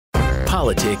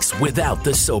politics without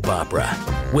the soap opera,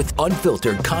 with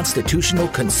unfiltered constitutional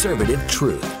conservative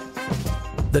truth.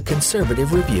 The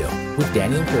Conservative Review with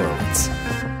Daniel Horowitz.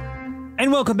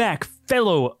 And welcome back,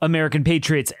 fellow American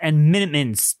patriots and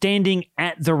Minutemen standing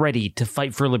at the ready to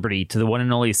fight for liberty, to the one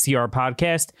and only CR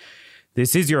Podcast.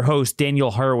 This is your host,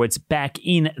 Daniel Horowitz, back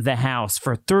in the house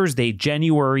for Thursday,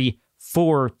 January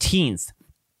 14th.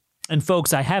 And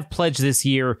folks, I have pledged this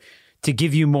year to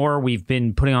give you more. We've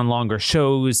been putting on longer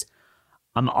shows.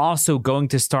 I'm also going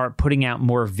to start putting out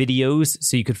more videos,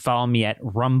 so you could follow me at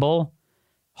Rumble,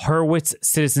 Horowitz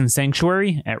Citizen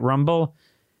Sanctuary at Rumble.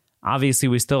 Obviously,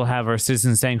 we still have our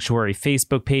Citizen Sanctuary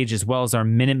Facebook page as well as our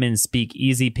Minutemen Speak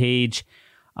Easy page.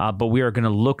 But we are going to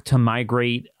look to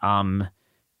migrate to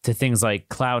things like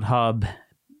Cloud Hub,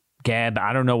 Gab.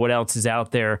 I don't know what else is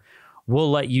out there.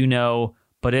 We'll let you know.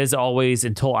 But as always,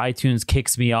 until iTunes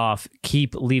kicks me off,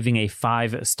 keep leaving a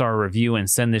 5-star review and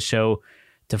send the show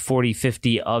to 40,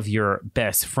 50 of your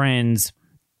best friends.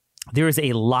 There is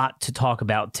a lot to talk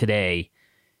about today.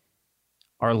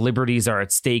 Our liberties are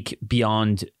at stake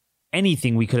beyond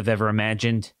anything we could have ever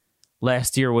imagined.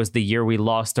 Last year was the year we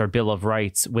lost our Bill of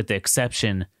Rights, with the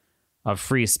exception of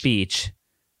free speech.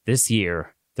 This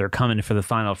year, they're coming for the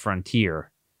final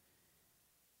frontier.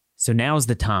 So now's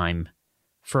the time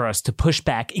for us to push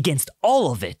back against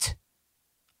all of it,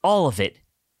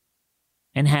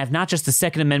 and have not just the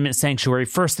Second Amendment sanctuary,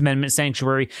 First Amendment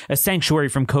sanctuary, a sanctuary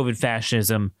from COVID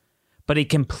fascism, but a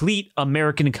complete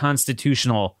American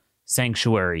constitutional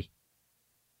sanctuary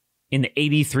in the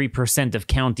 83% of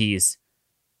counties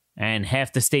and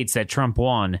half the states that Trump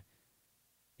won.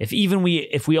 If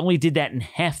we only did that in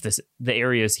half the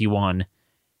areas he won,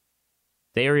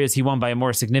 the areas he won by a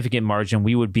more significant margin,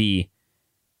 we would be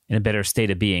in a better state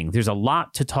of being. There's a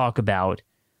lot to talk about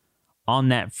on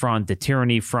that front, the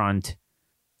tyranny front,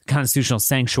 the constitutional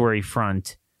sanctuary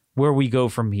front, where we go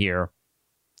from here.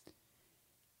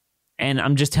 And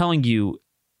I'm just telling you,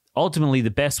 ultimately, the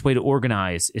best way to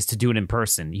organize is to do it in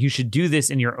person. You should do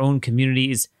this in your own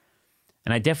communities.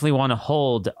 And I definitely want to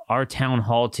hold our town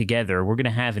hall together. We're going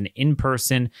to have the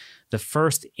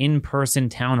first in-person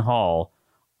town hall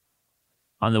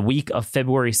on the week of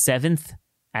February 7th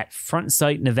at Front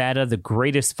Sight, Nevada, the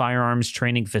greatest firearms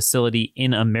training facility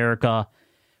in America.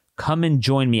 Come and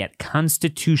join me at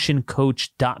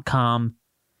constitutioncoach.com,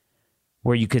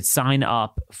 where you could sign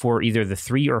up for either the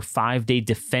 3 or 5 day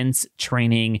defense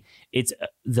training. It's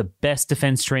the best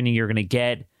defense training you're going to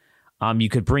get. You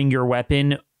could bring your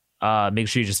weapon. Make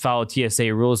sure you just follow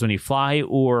TSA rules when you fly,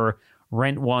 or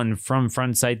rent one from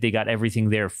Front Sight. They got everything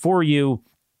there for you.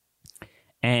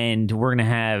 And we're going to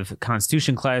have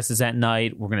Constitution classes at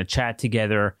night. We're going to chat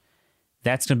together.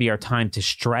 That's going to be our time to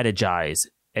strategize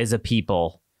as a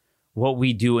people what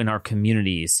we do in our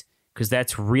communities, because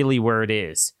that's really where it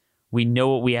is. We know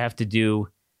what we have to do.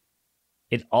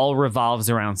 It all revolves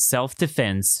around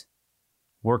self-defense,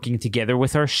 working together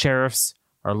with our sheriffs,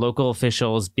 our local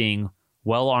officials, being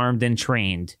well-armed and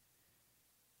trained,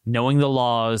 knowing the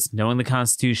laws, knowing the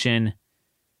Constitution.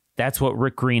 That's what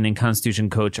Rick Green and Constitution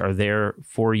Coach are there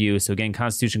for you. So again,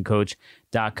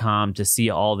 constitutioncoach.com to see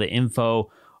all the info.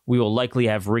 We will likely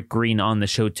have Rick Green on the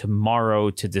show tomorrow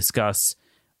to discuss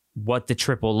what the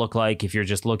trip will look like. If you're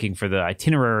just looking for the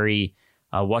itinerary,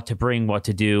 what to bring, what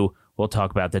to do, we'll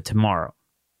talk about that tomorrow.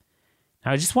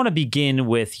 Now, I just want to begin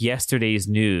with yesterday's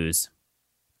news,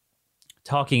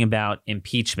 talking about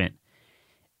impeachment.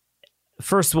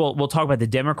 First, we'll talk about the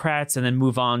Democrats and then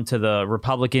move on to the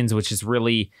Republicans, which is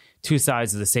really two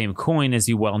sides of the same coin, as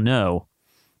you well know.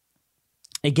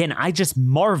 Again, I just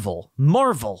marvel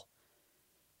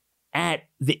at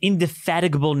the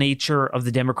indefatigable nature of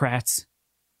the Democrats,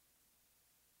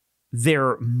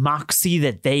 their moxie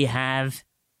that they have.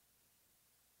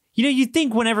 You know, you'd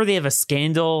think whenever they have a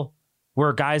scandal where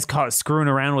a guy's caught screwing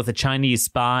around with a Chinese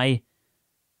spy,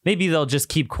 maybe they'll just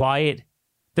keep quiet.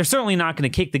 They're certainly not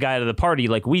going to kick the guy out of the party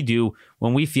like we do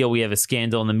when we feel we have a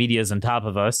scandal and the media's on top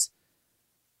of us.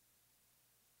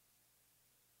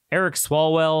 Eric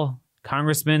Swalwell,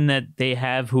 congressman that they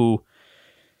have, who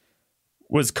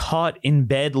was caught in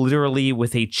bed literally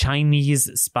with a Chinese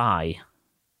spy.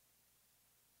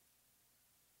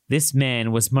 This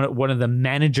man was one of the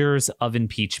managers of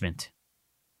impeachment.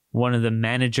 One of the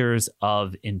managers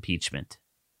of impeachment.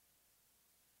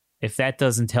 If that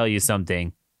doesn't tell you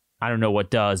something, I don't know what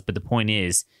does, but the point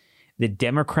is, the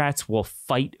Democrats will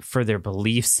fight for their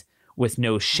beliefs with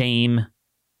no shame,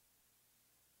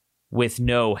 with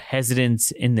no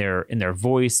hesitance in their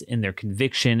voice, in their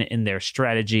conviction, in their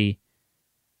strategy.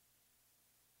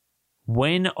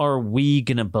 When are we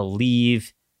going to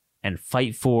believe and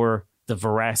fight for the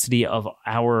veracity of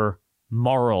our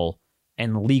moral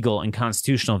and legal and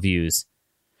constitutional views,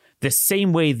 the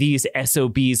same way these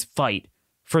SOBs fight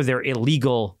for their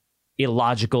illegal,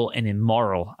 illogical, and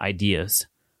immoral ideas.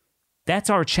 That's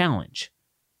our challenge.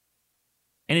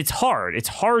 And it's hard. It's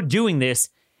hard doing this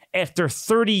after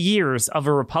 30 years of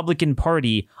a Republican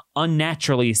Party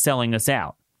unnaturally selling us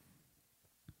out.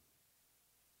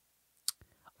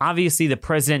 Obviously, the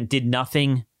president did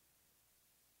nothing.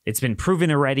 It's been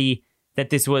proven already that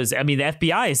this was, the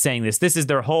FBI is saying this. This is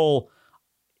their whole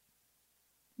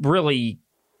really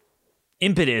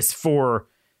impetus for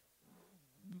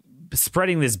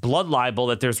spreading this blood libel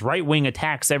that there's right-wing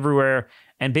attacks everywhere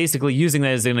and basically using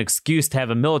that as an excuse to have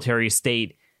a military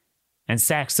state and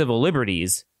sack civil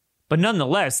liberties. But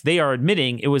nonetheless, they are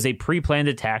admitting it was a pre-planned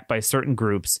attack by certain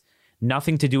groups,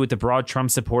 nothing to do with the broad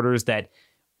Trump supporters that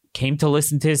came to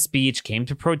listen to his speech, came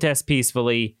to protest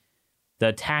peacefully. The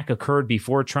attack occurred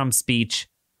before Trump's speech.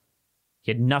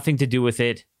 He had nothing to do with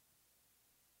it.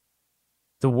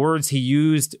 The words he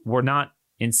used were not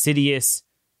insidious,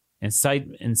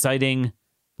 inciting,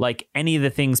 like any of the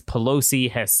things Pelosi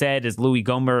has said, as Louis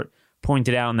Gohmert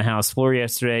pointed out on the House floor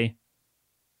yesterday.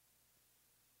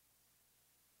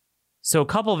 So a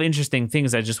couple of interesting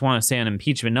things I just want to say on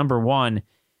impeachment. Number one,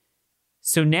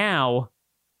 so now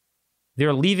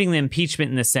they're leaving the impeachment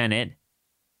in the Senate,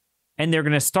 and they're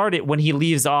going to start it when he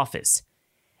leaves office.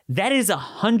 That is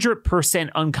 100%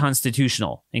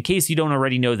 unconstitutional, in case you don't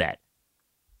already know that.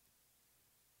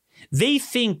 They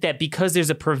think that because there's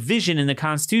a provision in the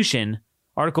Constitution,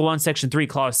 Article 1, Section 3,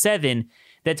 Clause 7,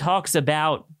 that talks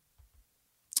about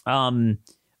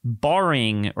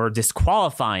barring or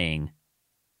disqualifying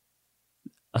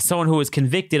someone who is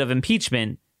convicted of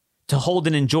impeachment to hold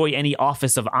and enjoy any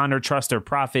office of honor, trust, or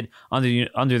profit under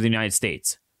the United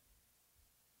States.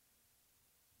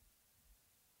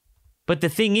 But the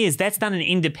thing is, that's not an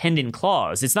independent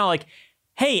clause. It's not like,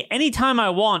 hey, anytime I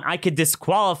want, I could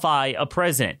disqualify a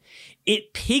president.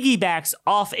 It piggybacks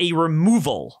off a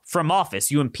removal from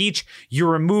office. You impeach, you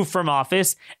remove from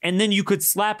office, and then you could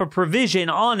slap a provision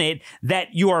on it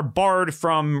that you are barred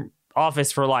from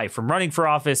office for life, from running for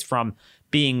office, from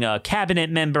being a cabinet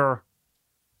member.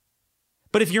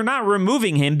 But if you're not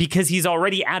removing him because he's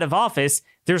already out of office,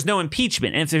 there's no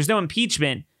impeachment. And if there's no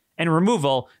impeachment and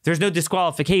removal, there's no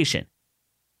disqualification.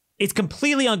 It's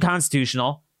completely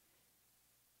unconstitutional.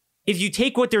 If you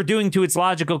take what they're doing to its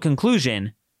logical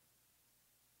conclusion,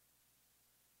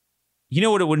 you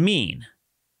know what it would mean?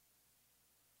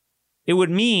 It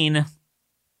would mean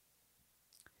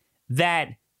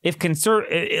that if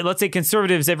let's say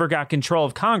conservatives ever got control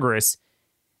of Congress,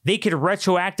 they could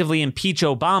retroactively impeach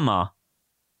Obama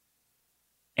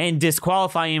and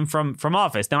disqualify him from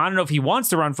office. Now, I don't know if he wants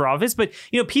to run for office, but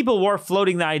people were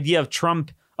floating the idea of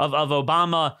Trump, of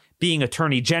Obama being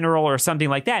attorney general or something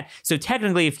like that. So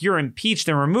technically, if you're impeached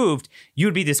and removed, you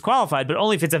would be disqualified, but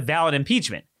only if it's a valid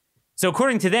impeachment. So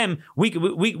according to them, we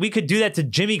could do that to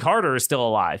Jimmy Carter is still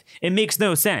alive. It makes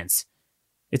no sense.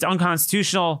 It's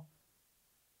unconstitutional.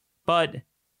 But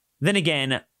then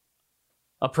again,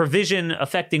 a provision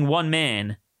affecting one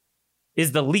man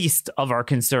is the least of our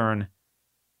concern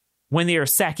when they are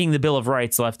sacking the Bill of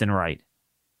Rights left and right.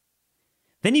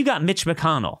 Then you got Mitch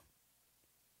McConnell.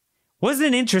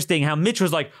 Wasn't it interesting how Mitch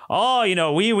was like, oh,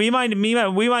 we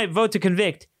might vote to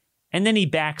convict, and then he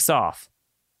backs off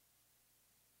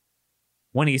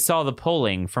when he saw the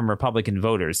polling from Republican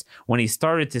voters, when he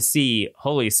started to see,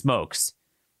 holy smokes,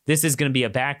 this is going to be a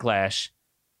backlash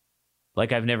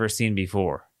like I've never seen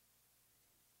before.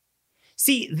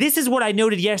 See, this is what I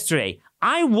noted yesterday.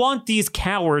 I want these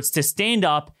cowards to stand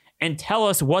up and tell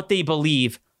us what they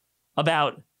believe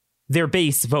about their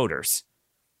base voters.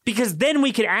 Because then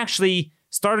we could actually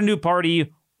start a new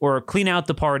party or clean out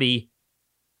the party.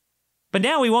 But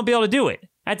now we won't be able to do it.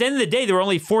 At the end of the day, there were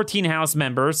only 14 House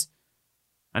members.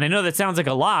 And I know that sounds like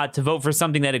a lot to vote for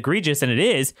something that egregious, and it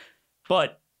is.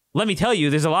 But let me tell you,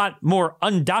 there's a lot more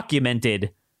undocumented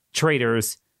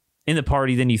traitors in the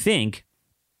party than you think.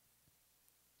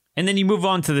 And then you move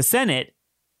on to the Senate,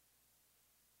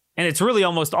 and it's really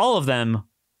almost all of them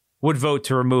would vote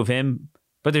to remove him,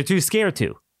 but they're too scared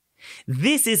to.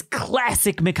 This is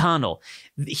classic McConnell.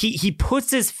 He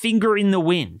puts his finger in the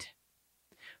wind.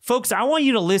 Folks, I want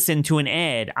you to listen to an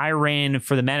ad I ran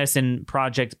for the Madison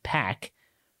Project PAC.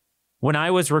 When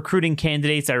I was recruiting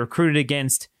candidates, I recruited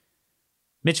against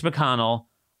Mitch McConnell.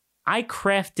 I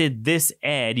crafted this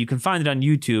ad. You can find it on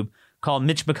YouTube, called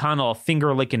Mitch McConnell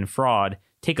Finger-Licking Fraud.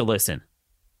 Take a listen.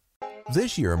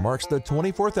 This year marks the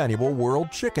 24th Annual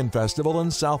World Chicken Festival in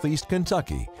Southeast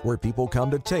Kentucky, where people come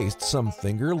to taste some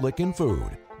finger-licking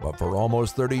food. But for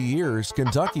almost 30 years,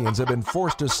 Kentuckians have been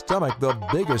forced to stomach the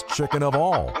biggest chicken of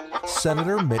all.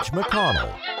 Senator Mitch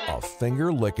McConnell, a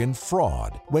finger-licking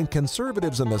fraud. When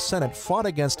conservatives in the Senate fought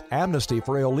against amnesty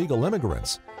for illegal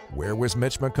immigrants, where was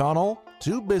Mitch McConnell?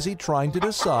 Too busy trying to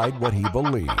decide what he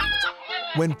believed.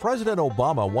 When President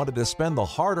Obama wanted to spend the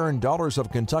hard-earned dollars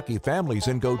of Kentucky families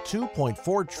and go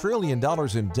 $2.4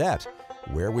 trillion in debt,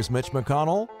 where was Mitch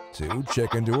McConnell? Too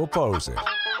chicken to oppose it.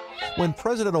 When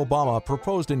President Obama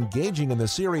proposed engaging in the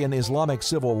Syrian Islamic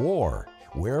Civil War,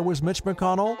 where was Mitch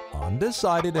McConnell?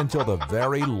 Undecided until the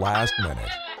very last minute.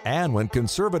 And when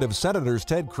conservative senators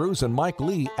Ted Cruz and Mike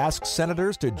Lee asked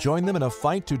senators to join them in a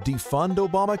fight to defund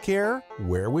Obamacare,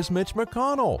 where was Mitch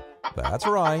McConnell? That's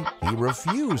right, he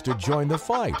refused to join the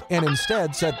fight and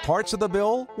instead said parts of the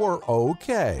bill were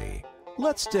okay.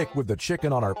 Let's stick with the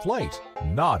chicken on our plate,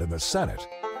 not in the Senate.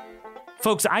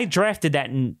 Folks, I drafted that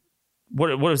in,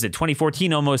 what was it,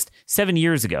 2014, almost 7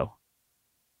 years ago.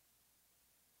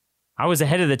 I was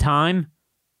ahead of the time.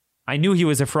 I knew he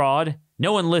was a fraud.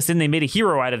 No one listened. They made a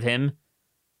hero out of him.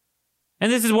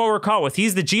 And this is what we're caught with.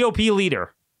 He's the GOP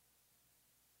leader.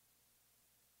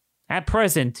 At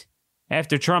present,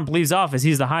 after Trump leaves office,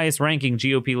 he's the highest-ranking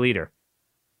GOP leader.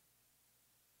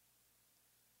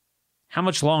 How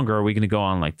much longer are we going to go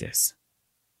on like this?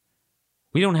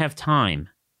 We don't have time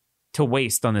to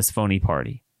waste on this phony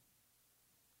party.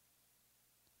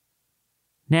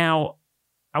 Now,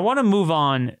 I want to move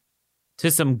on to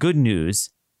some good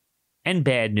news and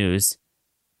bad news,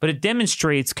 but it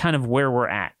demonstrates kind of where we're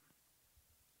at.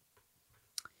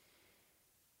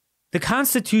 The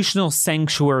constitutional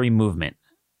sanctuary movement.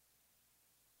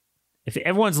 If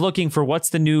everyone's looking for what's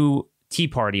the new Tea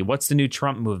Party, what's the new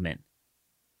Trump movement?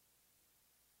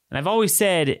 And I've always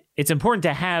said it's important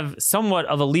to have somewhat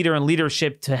of a leader and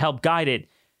leadership to help guide it,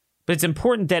 but it's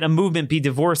important that a movement be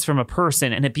divorced from a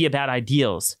person and it be about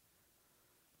ideals.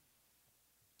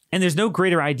 And there's no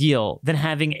greater ideal than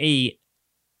having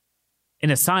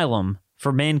an asylum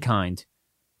for mankind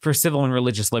for civil and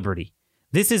religious liberty.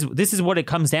 This is what it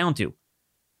comes down to.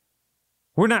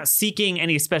 We're not seeking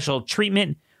any special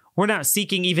treatment. We're not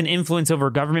seeking even influence over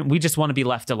government. We just want to be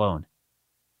left alone.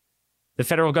 The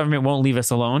federal government won't leave us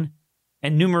alone,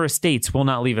 and numerous states will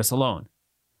not leave us alone.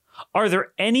 Are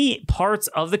there any parts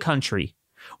of the country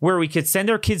where we could send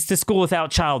our kids to school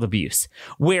without child abuse,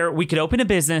 where we could open a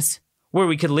business, where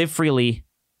we could live freely,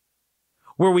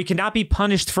 where we could not be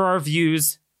punished for our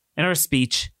views and our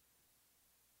speech,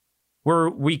 where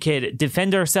we could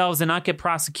defend ourselves and not get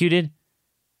prosecuted,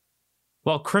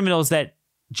 while criminals that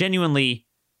genuinely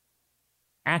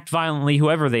act violently,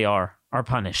 whoever they are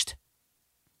punished?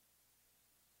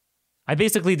 I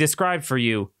basically described for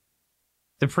you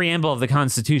the preamble of the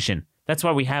Constitution. That's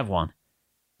why we have one.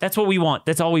 That's what we want.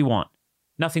 That's all we want.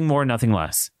 Nothing more, nothing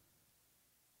less.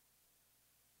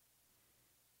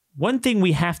 One thing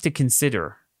we have to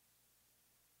consider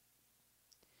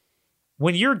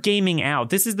when you're gaming out,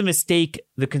 this is the mistake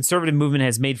the conservative movement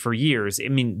has made for years. I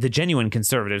mean, the genuine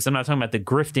conservatives, I'm not talking about the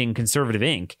grifting conservative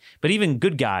Inc., but even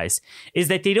good guys, is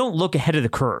that they don't look ahead of the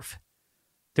curve.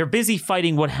 They're busy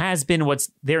fighting what has been,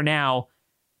 what's there now,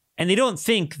 and they don't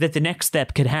think that the next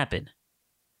step could happen.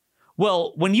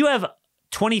 Well, when you have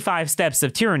 25 steps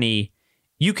of tyranny,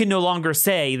 you can no longer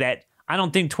say that I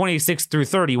don't think 26 through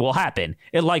 30 will happen.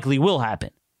 It likely will happen.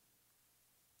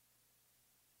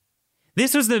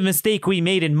 This was the mistake we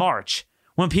made in March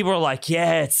when people were like,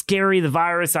 yeah, it's scary, the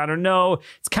virus, I don't know.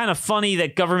 It's kind of funny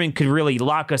that government could really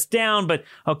lock us down, but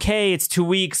okay, it's 2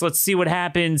 weeks. Let's see what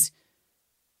happens.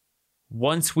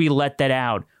 Once we let that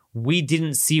out, we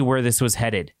didn't see where this was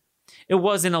headed. It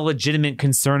wasn't a legitimate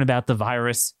concern about the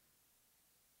virus,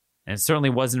 and it certainly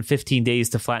wasn't 15 days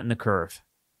to flatten the curve.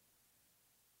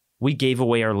 We gave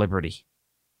away our liberty.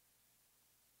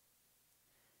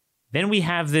 Then we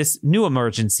have this new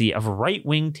emergency of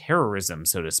right-wing terrorism,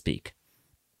 so to speak.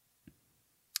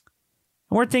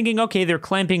 And we're thinking, okay, they're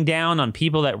clamping down on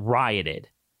people that rioted.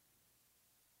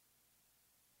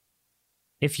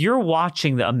 If you're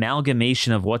watching the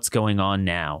amalgamation of what's going on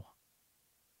now,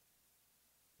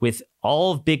 with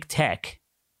all of big tech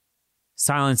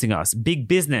silencing us, big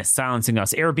business silencing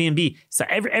us, Airbnb,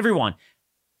 everyone,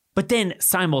 but then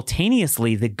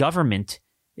simultaneously the government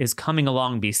is coming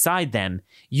along beside them,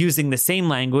 using the same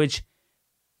language,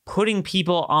 putting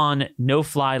people on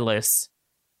no-fly lists,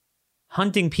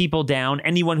 hunting people down,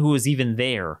 anyone who is even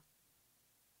there.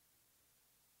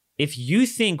 If you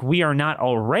think we are not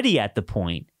already at the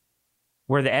point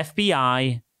where the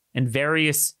FBI and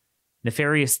various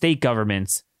nefarious state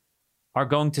governments are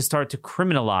going to start to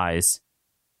criminalize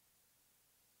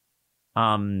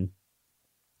our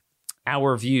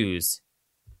views,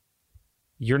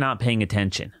 you're not paying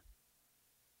attention.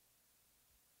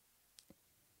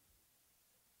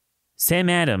 Sam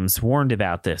Adams warned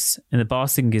about this in the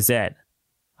Boston Gazette,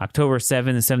 October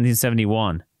 7,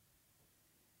 1771.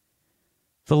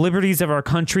 The liberties of our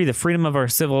country, the freedom of our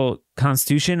civil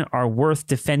constitution are worth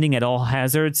defending at all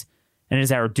hazards, and it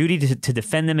is our duty to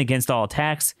defend them against all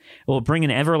attacks. It will bring an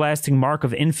everlasting mark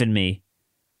of infamy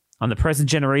on the present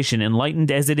generation, enlightened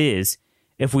as it is,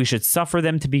 if we should suffer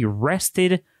them to be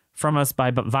wrested from us by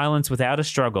violence without a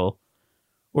struggle,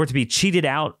 or to be cheated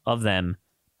out of them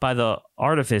by the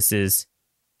artifices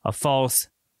of false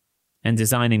and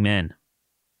designing men.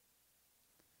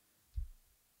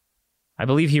 I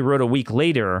believe he wrote a week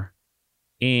later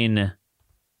in the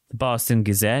Boston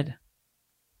Gazette.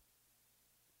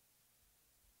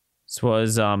 This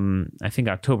was, I think,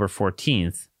 October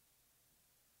 14th.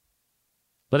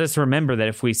 Let us remember that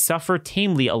if we suffer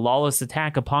tamely a lawless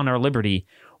attack upon our liberty,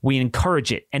 we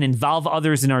encourage it and involve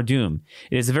others in our doom.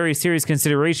 It is a very serious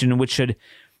consideration which should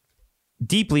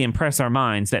deeply impress our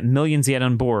minds that millions yet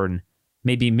unborn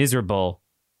may be miserable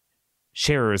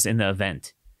sharers in the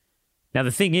event. Now,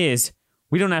 the thing is,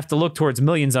 we don't have to look towards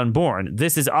millions unborn.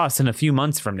 This is us in a few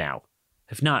months from now,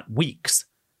 if not weeks,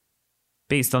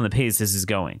 based on the pace this is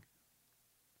going.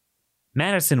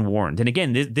 Madison warned, and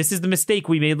again, this is the mistake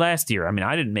we made last year. I mean,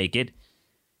 I didn't make it.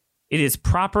 It is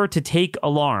proper to take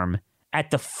alarm at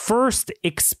the first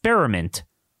experiment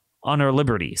on our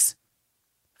liberties.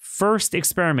 First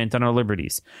experiment on our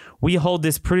liberties. We hold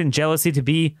this prudent jealousy to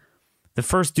be the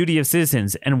first duty of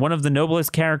citizens and one of the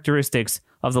noblest characteristics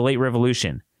of the late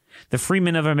revolution. The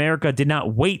freemen of America did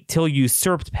not wait till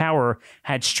usurped power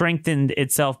had strengthened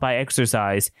itself by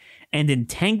exercise and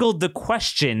entangled the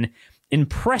question in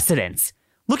precedence.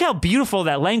 Look how beautiful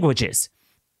that language is.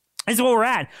 This is what we're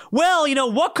at. Well,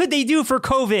 what could they do for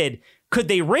COVID? Could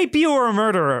they rape you or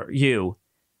murder you?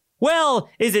 Well,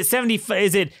 is it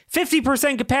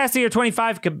 50% capacity or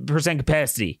 25%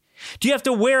 capacity? Do you have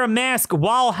to wear a mask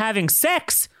while having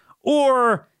sex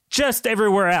or just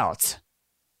everywhere else?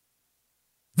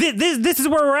 This is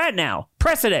where we're at now.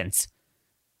 Precedents.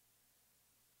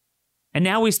 And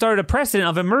now we started a precedent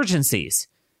of emergencies.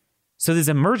 So there's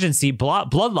emergency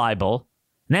blood libel,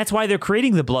 and that's why they're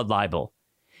creating the blood libel.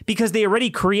 Because they already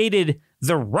created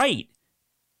the right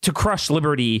to crush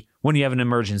liberty when you have an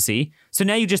emergency. So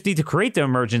now you just need to create the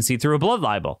emergency through a blood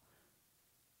libel.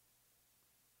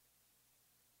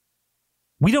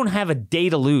 We don't have a day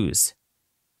to lose.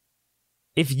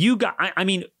 If you got,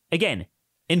 again,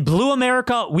 in Blue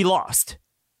America, we lost.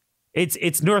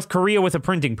 It's North Korea with a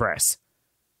printing press.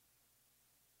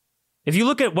 If you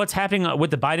look at what's happening with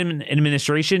the Biden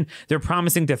administration, they're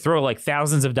promising to throw like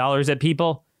thousands of dollars at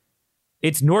people.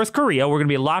 It's North Korea. We're going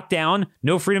to be locked down,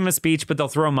 no freedom of speech, but they'll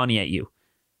throw money at you.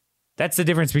 That's the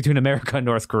difference between America and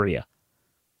North Korea.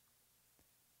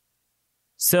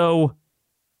 So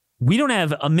we don't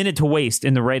have a minute to waste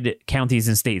in the red counties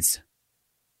and states.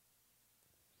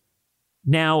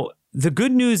 Now, the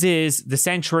good news is the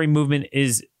sanctuary movement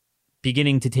is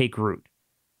beginning to take root.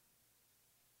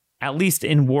 At least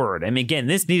in word. I mean, again,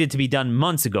 this needed to be done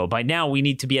months ago. By now, we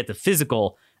need to be at the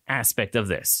physical aspect of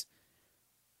this.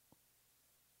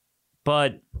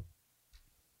 But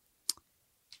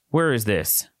where is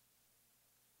this?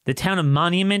 The town of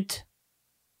Monument,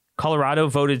 Colorado,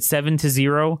 voted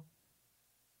 7-0,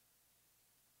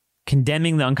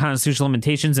 condemning the unconstitutional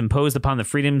limitations imposed upon the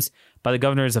freedoms by the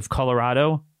governors of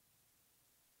Colorado.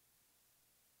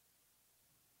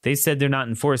 They said they're not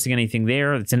enforcing anything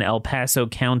there. It's in El Paso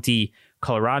County,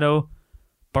 Colorado.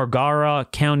 Bargara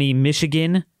County,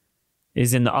 Michigan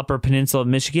is in the Upper Peninsula of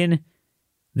Michigan.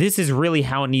 This is really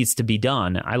how it needs to be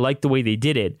done. I like the way they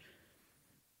did it.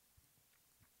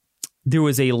 There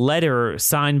was a letter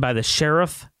signed by the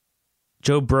sheriff,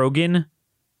 Joe Brogan.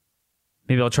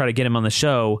 Maybe I'll try to get him on the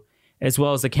show. As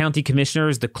well as the county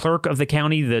commissioners, the clerk of the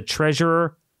county, the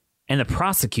treasurer, and the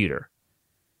prosecutor.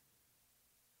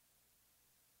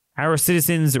 Our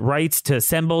citizens' rights to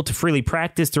assemble, to freely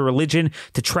practice their religion,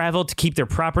 to travel, to keep their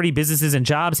property, businesses, and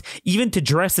jobs, even to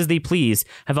dress as they please,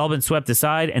 have all been swept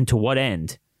aside, and to what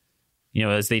end?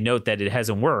 As they note that it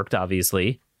hasn't worked,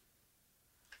 obviously.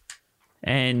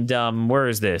 And where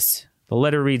is this? The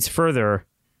letter reads further.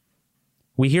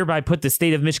 We hereby put the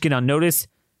state of Michigan on notice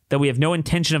that we have no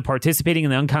intention of participating in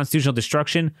the unconstitutional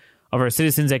destruction of our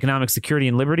citizens' economic security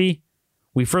and liberty.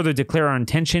 We further declare our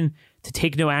intention to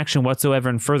take no action whatsoever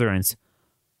in furtherance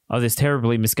of this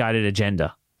terribly misguided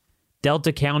agenda.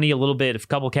 Delta County, a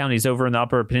couple counties over in the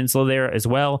Upper Peninsula there as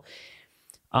well.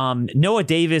 Noah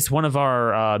Davis, one of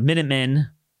our Minutemen,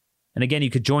 and again, you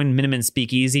could join Minutemen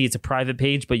Speakeasy. It's a private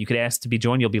page, but you could ask to be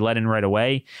joined. You'll be let in right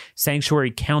away.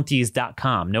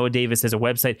 SanctuaryCounties.com. Noah Davis has a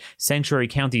website,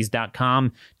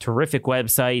 SanctuaryCounties.com. Terrific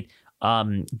website.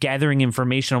 gathering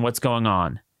information on what's going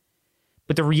on.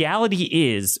 But the reality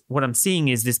is, what I'm seeing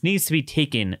is this needs to be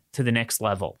taken to the next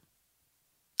level.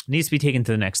 It needs to be taken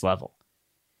to the next level.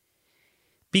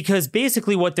 Because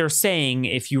basically what they're saying,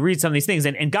 if you read some of these things,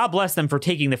 and God bless them for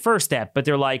taking the first step, but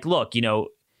they're like, look,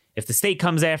 if the state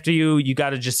comes after you, you got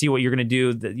to just see what you're going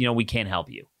to do. We can't help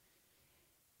you.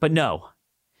 But no,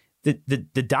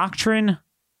 the doctrine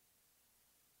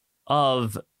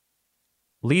of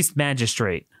least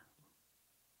magistrate,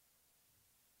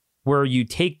 where you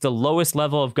take the lowest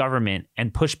level of government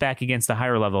and push back against the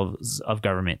higher levels of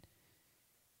government.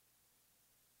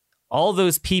 All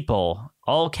those people,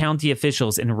 all county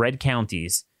officials in red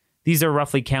counties, these are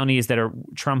roughly counties that are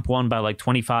Trump won by like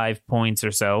 25 points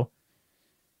or so.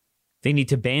 They need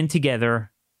to band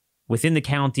together within the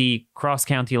county, cross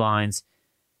county lines,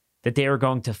 that they are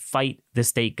going to fight the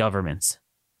state governments.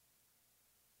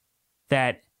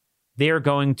 That they are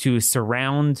going to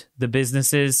surround the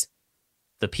businesses,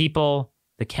 the people,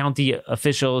 the county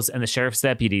officials, and the sheriff's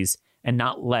deputies, and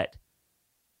not let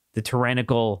the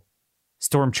tyrannical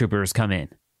stormtroopers come in.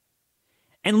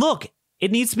 And look,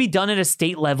 it needs to be done at a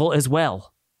state level as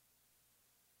well.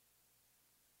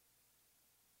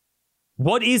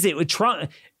 What is it with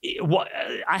Trump?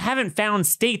 I haven't found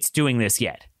states doing this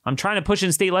yet. I'm trying to push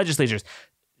in state legislatures.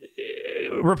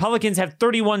 Republicans have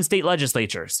 31 state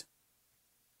legislatures.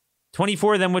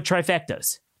 24 of them with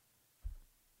trifectas.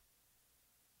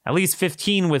 At least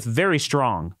 15 with very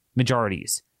strong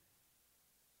majorities,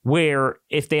 where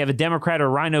if they have a Democrat or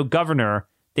Rhino governor,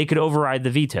 they could override the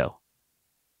veto.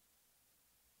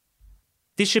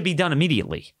 This should be done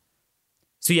immediately.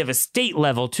 So you have a state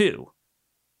level too.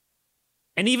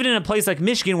 And even in a place like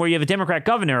Michigan, where you have a Democrat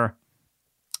governor,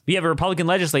 you have a Republican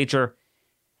legislature,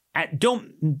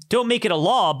 don't make it a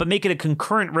law, but make it a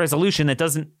concurrent resolution that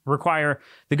doesn't require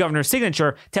the governor's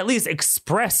signature to at least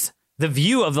express the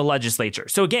view of the legislature.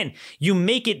 So again, you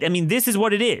make it, this is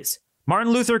what it is.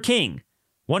 Martin Luther King,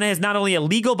 one has not only a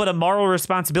legal but a moral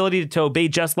responsibility to obey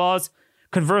just laws.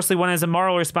 Conversely, one has a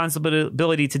moral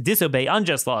responsibility to disobey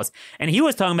unjust laws. And he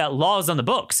was talking about laws on the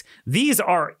books. These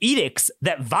are edicts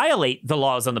that violate the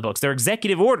laws on the books. They're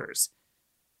executive orders.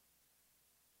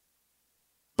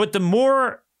 But the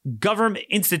more government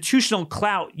institutional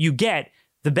clout you get,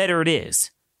 the better it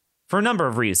is. For a number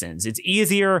of reasons. It's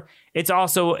easier. It's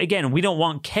also, again, we don't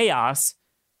want chaos.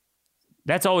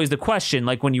 That's always the question.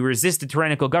 Like when you resist a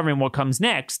tyrannical government, what comes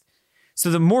next? So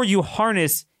the more you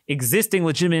harness existing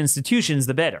legitimate institutions,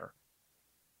 the better.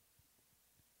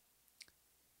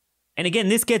 And again,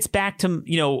 this gets back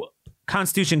to,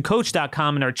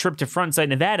 constitutioncoach.com and our trip to Frontside,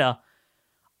 Nevada.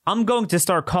 I'm going to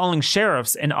start calling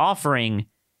sheriffs and offering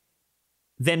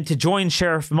them to join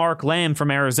Sheriff Mark Lamb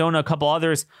from Arizona, a couple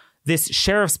others, this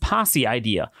sheriff's posse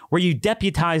idea where you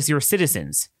deputize your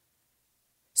citizens.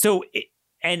 So,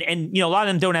 and a lot of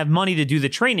them don't have money to do the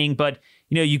training, but,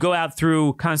 you go out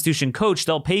through Constitution Coach,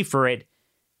 they'll pay for it,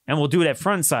 and we'll do it at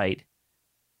Frontside.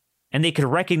 And they could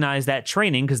recognize that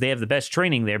training because they have the best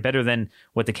training there, better than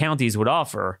what the counties would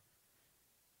offer.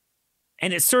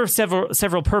 And it serves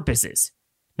several purposes.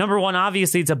 Number one,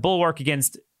 obviously, it's a bulwark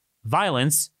against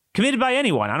violence committed by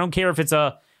anyone. I don't care if it's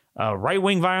a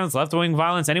right-wing violence, left-wing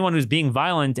violence, anyone who's being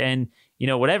violent and,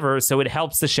 whatever. So it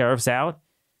helps the sheriffs out.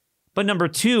 But number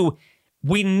two,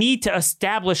 we need to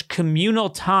establish communal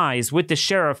ties with the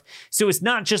sheriff. So it's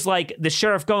not just like the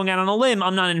sheriff going out on a limb,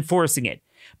 I'm not enforcing it,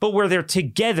 but where they're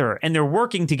together and they're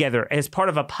working together as part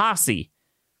of a posse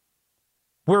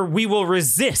where we will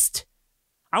resist.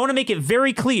 I want to make it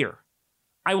very clear.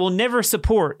 I will never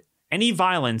support any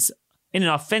violence in an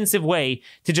offensive way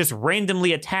to just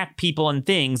randomly attack people and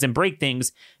things and break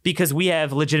things because we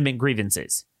have legitimate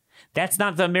grievances. That's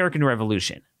not the American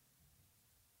Revolution.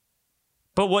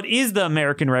 But what is the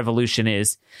American Revolution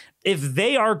is, if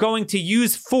they are going to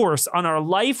use force on our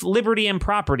life, liberty, and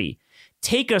property,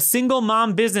 take a single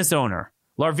mom business owner.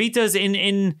 Larvita's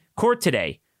in court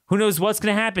today. Who knows what's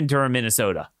going to happen to her in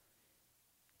Minnesota?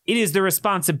 It is the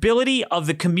responsibility of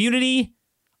the community,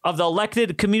 of the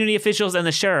elected community officials and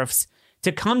the sheriffs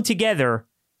to come together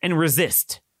and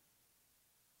resist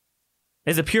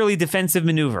as a purely defensive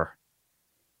maneuver.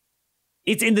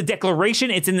 It's in the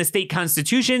Declaration. It's in the state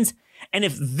constitutions. And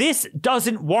if this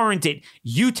doesn't warrant it,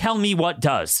 you tell me what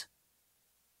does.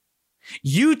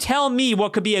 You tell me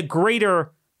what could be a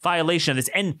greater violation of this.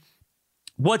 And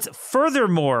what's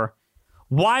furthermore,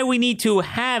 why we need to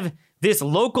have this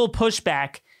local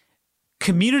pushback,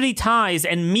 community ties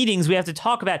and meetings. We have to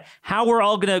talk about how we're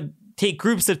all going to take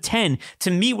groups of 10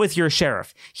 to meet with your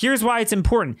sheriff. Here's why it's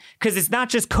important, because it's not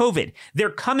just COVID. They're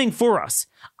coming for us.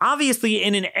 Obviously,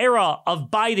 in an era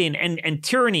of Biden and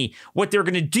tyranny, what they're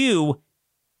going to do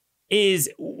is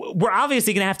we're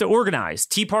obviously going to have to organize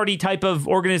Tea Party type of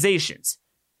organizations.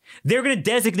 They're going to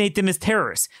designate them as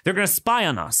terrorists. They're going to spy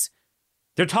on us.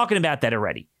 They're talking about that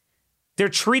already. They're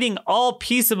treating all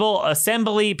peaceful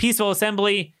assembly,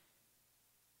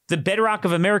 the bedrock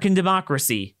of American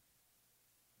democracy.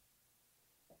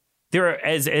 They're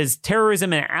as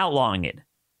terrorism and outlawing it.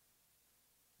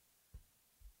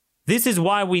 This is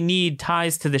why we need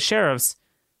ties to the sheriffs.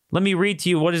 Let me read to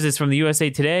you, what is this from the USA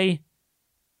Today?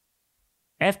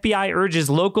 FBI urges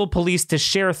local police to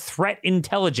share threat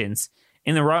intelligence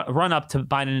in the run-up to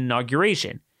Biden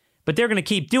inauguration. But they're going to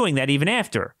keep doing that even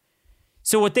after.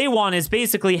 So what they want is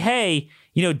basically, hey,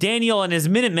 Daniel and his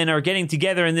Minutemen are getting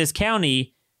together in this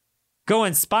county. Go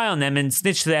and spy on them and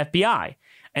snitch to the FBI.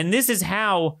 And this is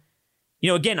how,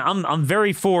 again, I'm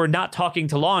very for not talking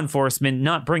to law enforcement,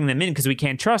 not bringing them in because we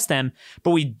can't trust them.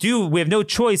 But we have no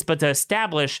choice but to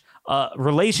establish a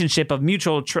relationship of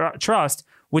mutual trust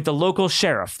with the local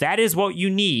sheriff. That is what you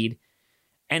need.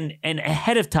 And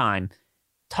ahead of time,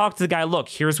 talk to the guy. Look,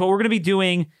 here's what we're going to be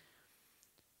doing.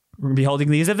 We're going to be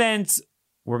holding these events.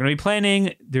 We're going to be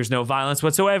planning. There's no violence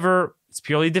whatsoever. It's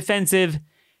purely defensive.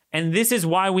 And this is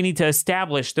why we need to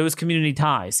establish those community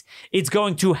ties. It's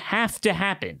going to have to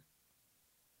happen.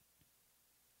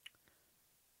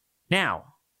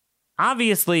 Now,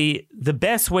 obviously, the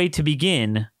best way to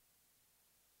begin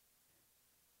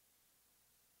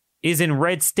is in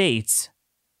red states,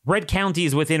 red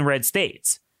counties within red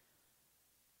states.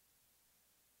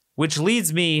 Which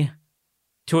leads me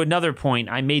to another point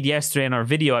I made yesterday in our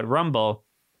video at Rumble.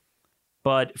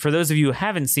 But for those of you who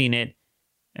haven't seen it,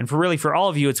 and for all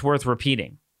of you, it's worth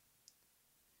repeating.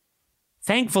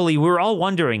 Thankfully, we were all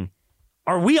wondering,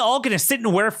 are we all going to sit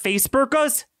and wear face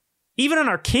burqas? Even on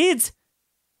our kids?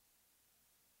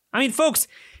 I mean, folks,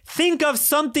 think of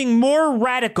something more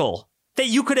radical that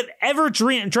you could have ever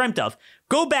dreamt of.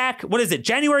 Go back,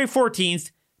 January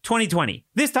 14th, 2020.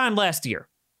 This time last year.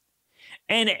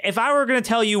 And if I were going to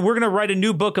tell you we're going to write a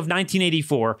new book of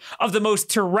 1984 of the most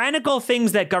tyrannical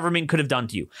things that government could have done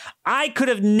to you, I could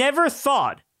have never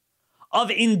thought of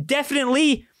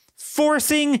indefinitely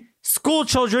forcing school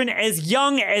children as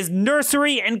young as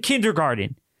nursery and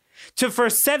kindergarten to, for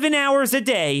 7 hours a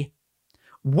day,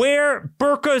 wear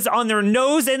burqas on their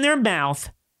nose and their mouth,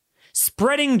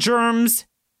 spreading germs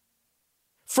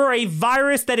for a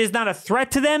virus that is not a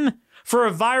threat to them, for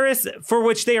a virus for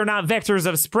which they are not vectors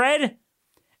of spread,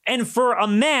 and for a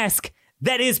mask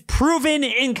that is proven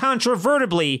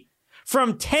incontrovertibly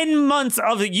from 10 months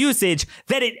of usage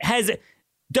that it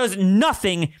does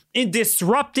nothing in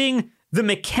disrupting the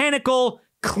mechanical,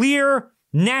 clear,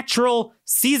 natural,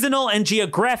 seasonal, and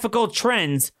geographical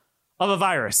trends of a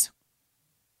virus.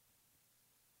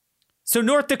 So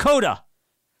North Dakota,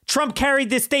 Trump carried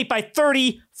this state by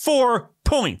 34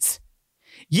 points.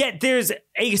 Yet there's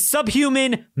a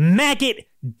subhuman maggot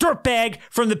dirtbag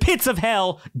from the pits of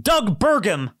hell, Doug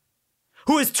Burgum,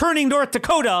 who is turning North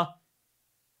Dakota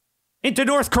into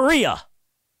North Korea.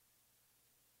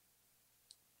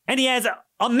 And he has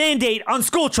a mandate on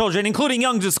school children, including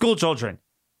young school children.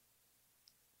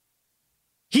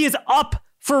 He is up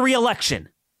for re-election.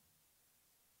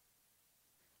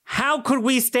 How could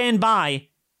we stand by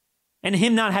and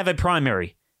him not have a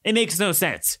primary? It makes no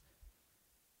sense.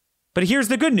 But here's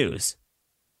the good news.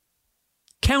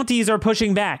 Counties are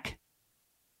pushing back.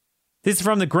 This is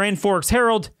from the Grand Forks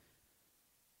Herald.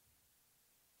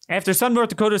 After some North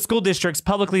Dakota school districts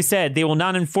publicly said they will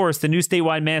not enforce the new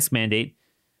statewide mask mandate,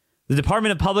 the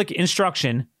Department of Public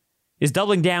Instruction is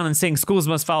doubling down and saying schools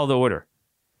must follow the order.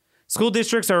 School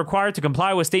districts are required to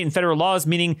comply with state and federal laws,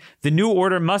 meaning the new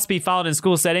order must be followed in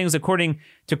school settings, according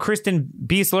to Kristen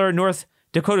Biesler, North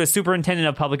Dakota Superintendent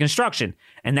of Public Instruction.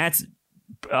 And that's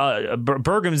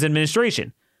Burgum's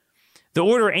administration. The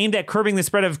order aimed at curbing the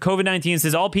spread of COVID-19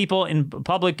 says all people in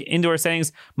public indoor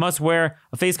settings must wear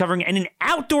a face covering, and in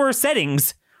outdoor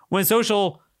settings, when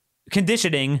social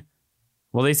conditioning,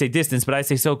 well, they say distance, but I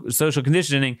say social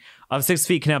conditioning of 6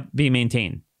 feet cannot be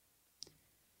maintained.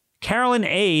 Carolyn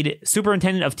Aid,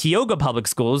 superintendent of Tioga Public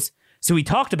Schools, so we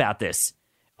talked about this,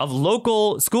 of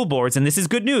local school boards, and this is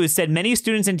good news, said many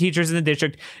students and teachers in the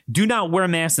district do not wear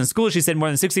masks in school. She said more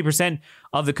than 60%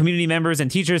 of the community members and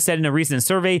teachers said in a recent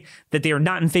survey that they are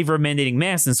not in favor of mandating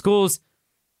masks in schools.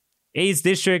 Aid's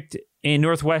district in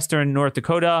northwestern North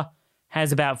Dakota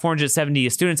has about 470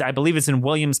 students. I believe it's in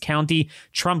Williams County.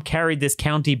 Trump carried this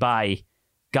county by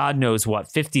God knows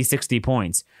what, 50, 60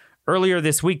 points. Earlier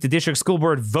this week, the district school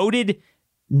board voted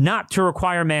not to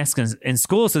require masks in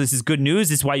school. So this is good news.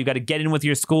 This is why you got to get in with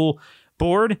your school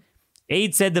board.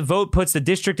 Aide said the vote puts the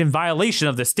district in violation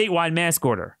of the statewide mask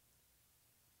order.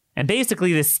 And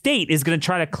basically, the state is going to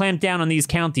try to clamp down on these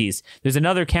counties. There's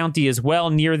another county as well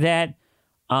near that,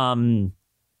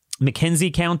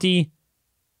 McKenzie County.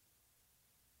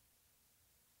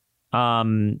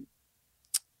 The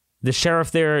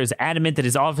sheriff there is adamant that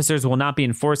his officers will not be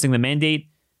enforcing the mandate.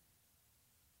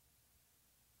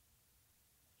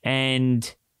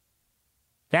 And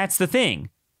that's the thing.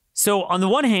 So on the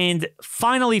one hand,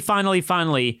 finally,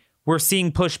 we're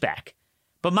seeing pushback.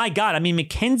 But my God, I mean,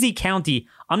 McKenzie County,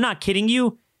 I'm not kidding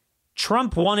you.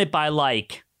 Trump won it by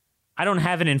I don't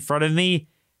have it in front of me,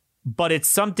 but it's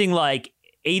something like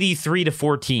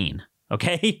 83-14.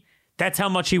 Okay? That's how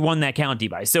much he won that county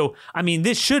by. So, I mean,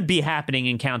 this should be happening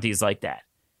in counties like that.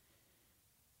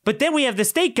 But then we have the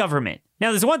state government.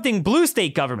 Now, there's one thing, blue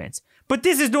state governments, but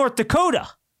this is North Dakota.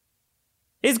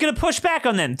 It's going to push back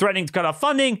on them, threatening to cut off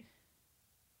funding.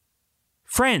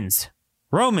 Friends,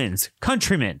 Romans,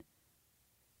 countrymen.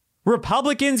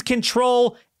 Republicans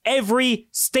control every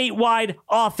statewide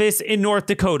office in North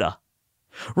Dakota.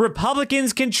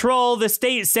 Republicans control the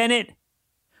state Senate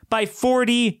by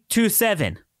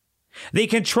 40-7. They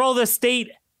control the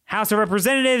state House of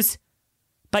Representatives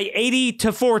by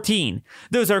 80-14.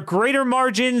 Those are greater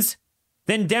margins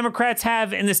than Democrats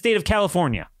have in the state of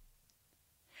California.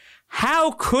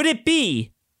 How could it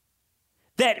be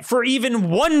that for even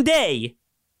one day,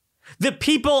 the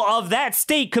people of that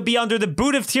state could be under the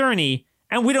boot of tyranny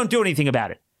and we don't do anything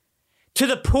about it? To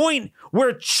the point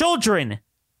where children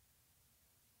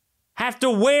have to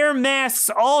wear masks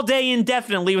all day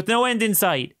indefinitely with no end in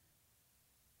sight.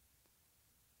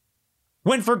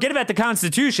 When forget about the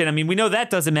Constitution, I mean, we know that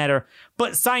doesn't matter,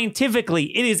 but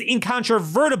scientifically, it is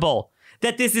incontrovertible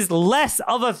that this is less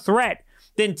of a threat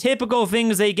than typical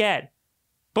things they get.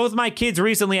 Both my kids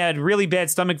recently had really bad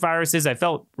stomach viruses. I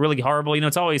felt really horrible. You know,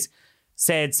 it's always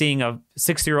sad seeing a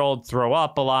 6-year-old throw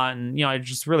up a lot, and, you know, I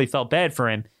just really felt bad for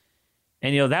him.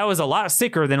 And, you know, that was a lot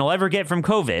sicker than he'll ever get from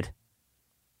COVID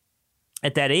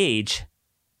at that age.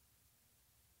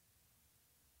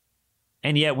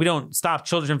 And yet we don't stop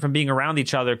children from being around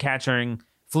each other, catching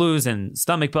flus and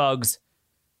stomach bugs.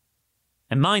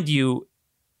 And mind you,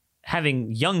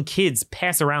 having young kids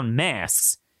pass around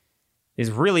masks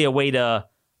is really a way to,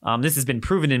 this has been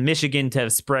proven in Michigan to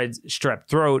have spread strep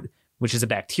throat, which is a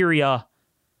bacteria.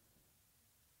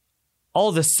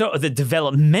 All the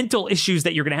developmental issues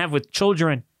that you're going to have with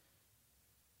children.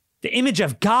 The image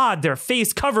of God, their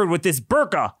face covered with this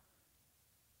burqa.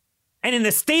 And in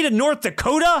the state of North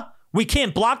Dakota, we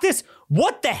can't block this?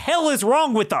 What the hell is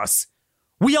wrong with us?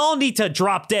 We all need to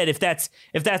drop dead if that's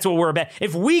what we're about.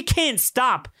 If we can't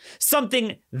stop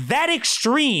something that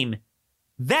extreme,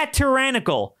 that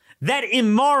tyrannical, that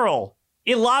immoral,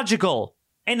 illogical,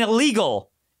 and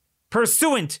illegal,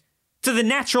 pursuant to the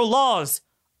natural laws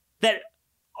that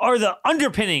are the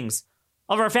underpinnings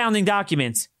of our founding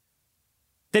documents,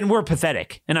 then we're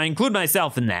pathetic. And I include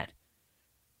myself in that.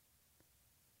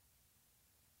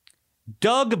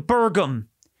 Doug Burgum,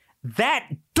 that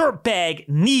dirtbag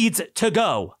needs to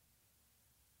go.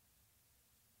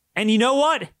 And you know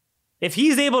what? If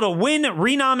he's able to win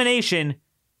renomination,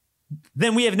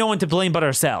 then we have no one to blame but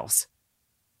ourselves.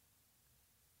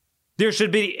 There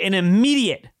should be an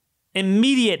immediate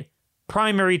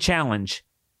primary challenge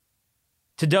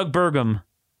to Doug Burgum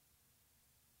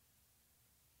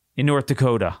in North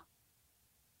Dakota.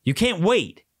 You can't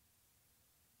wait.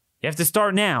 You have to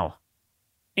start now.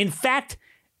 In fact,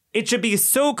 it should be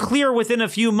so clear within a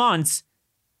few months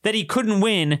that he couldn't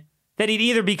win that he'd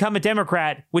either become a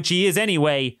Democrat, which he is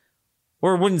anyway,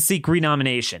 or wouldn't seek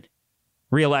re-election.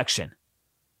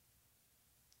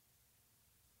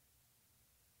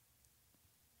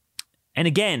 And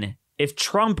again, if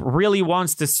Trump really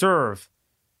wants to serve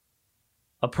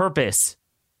a purpose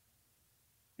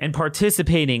and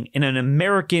participating in an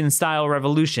American-style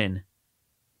revolution,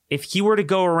 if he were to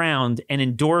go around and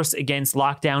endorse against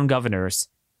lockdown governors,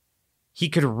 he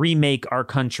could remake our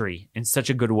country in such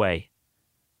a good way.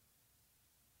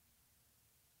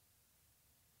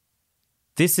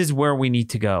 This is where we need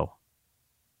to go.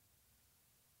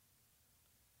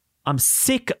 I'm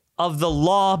sick of the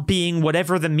law being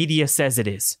whatever the media says it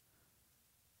is.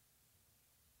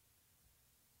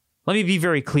 Let me be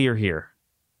very clear here.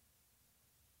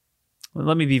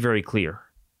 Let me be very clear.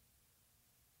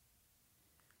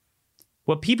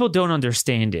 What people don't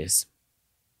understand is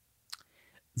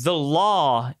the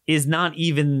law is not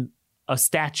even a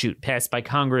statute passed by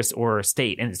Congress or a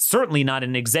state, and it's certainly not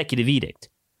an executive edict.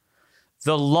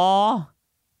 The law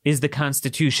is the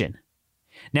Constitution.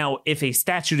 Now, if a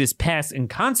statute is passed in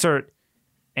concert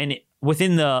and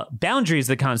within the boundaries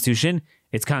of the Constitution,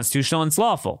 it's constitutional and it's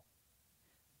lawful.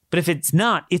 But if it's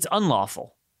not, it's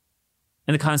unlawful.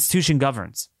 And the Constitution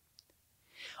governs.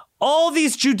 All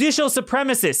these judicial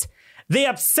supremacists, they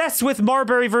obsess with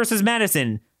Marbury versus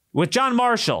Madison, with John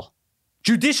Marshall,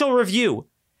 judicial review.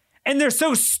 And they're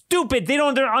so stupid, they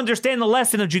don't understand the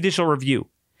lesson of judicial review.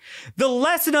 The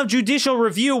lesson of judicial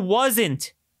review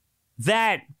wasn't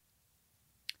that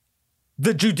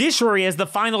the judiciary has the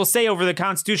final say over the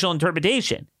constitutional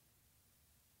interpretation.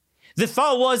 The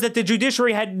thought was that the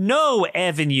judiciary had no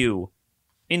avenue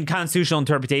in constitutional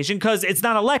interpretation because it's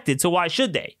not elected, so why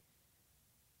should they?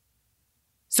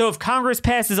 So if Congress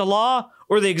passes a law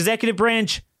or the executive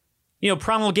branch,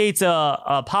 promulgates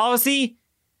a policy,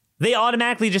 they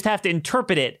automatically just have to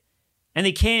interpret it, and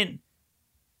they can't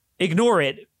ignore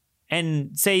it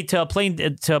and say to a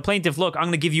plaintiff, look, I'm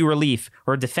going to give you relief,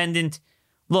 or a defendant,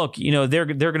 look, they're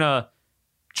going to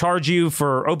charge you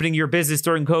for opening your business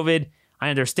during COVID. I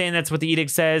understand that's what the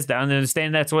edict says. I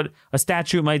understand that's what a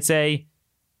statute might say,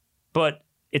 but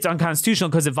it's unconstitutional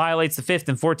because it violates the 5th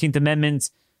and 14th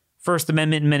Amendments, First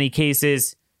Amendment in many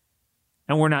cases,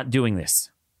 and we're not doing this.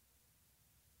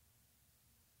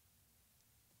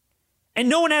 And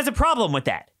no one has a problem with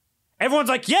that. Everyone's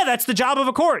like, yeah, that's the job of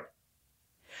a court.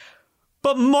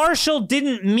 But Marshall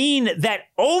didn't mean that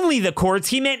only the courts.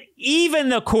 He meant even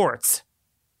the courts.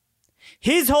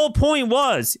 His whole point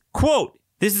was, quote,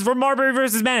 this is from Marbury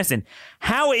versus Madison,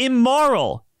 how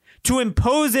immoral to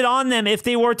impose it on them if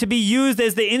they were to be used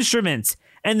as the instruments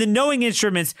and the knowing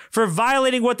instruments for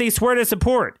violating what they swear to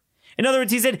support. In other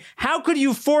words, he said, how could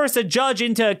you force a judge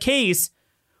into a case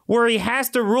where he has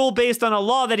to rule based on a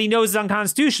law that he knows is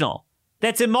unconstitutional?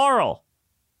 That's immoral.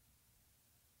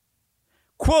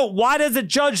 Quote, why does a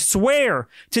judge swear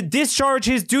to discharge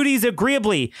his duties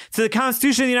agreeably to the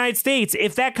Constitution of the United States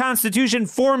if that Constitution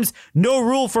forms no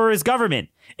rule for his government,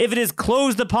 if it is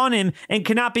closed upon him and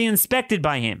cannot be inspected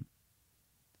by him?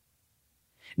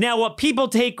 Now, what people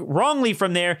take wrongly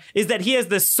from there is that he has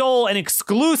the sole and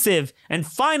exclusive and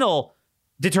final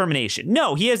determination.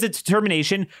 No, he has a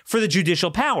determination for the judicial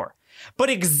power.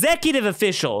 But executive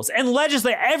officials and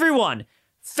legislators, everyone,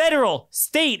 federal,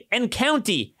 state, and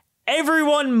county,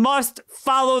 everyone must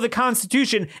follow the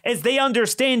Constitution as they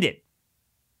understand it.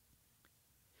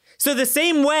 So the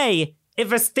same way,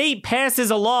 if a state passes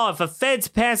a law, if a feds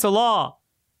pass a law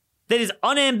that is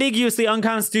unambiguously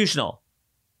unconstitutional,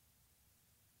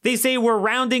 they say we're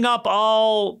rounding up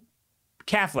all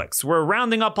Catholics, we're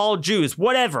rounding up all Jews,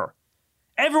 whatever.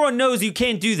 Everyone knows you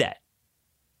can't do that.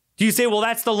 Do you say, well,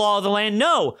 that's the law of the land?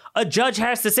 No, a judge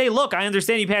has to say, look, I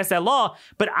understand you passed that law,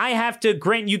 but I have to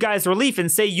grant you guys relief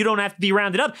and say you don't have to be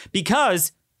rounded up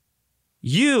because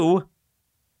you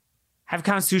have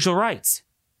constitutional rights.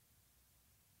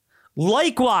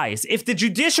 Likewise, if the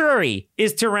judiciary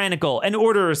is tyrannical and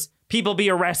orders people be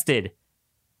arrested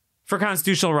for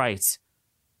constitutional rights,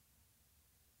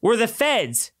 or the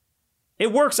feds,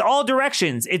 it works all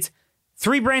directions. It's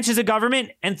 3 branches of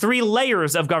government and 3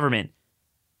 layers of government.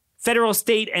 Federal,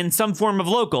 state, and some form of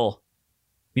local.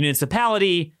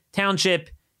 Municipality, township,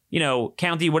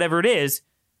 county, whatever it is.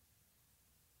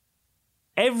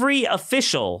 Every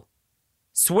official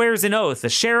swears an oath, the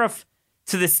sheriff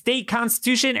to the state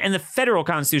constitution and the federal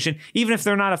constitution, even if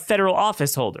they're not a federal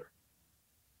office holder.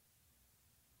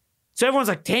 So everyone's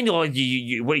like, Daniel, what do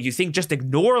you think? Just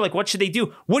ignore? Like, what should they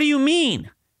do? What do you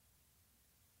mean?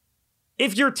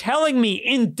 If you're telling me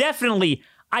indefinitely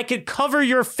I could cover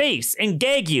your face and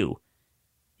gag you,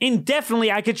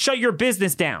 indefinitely I could shut your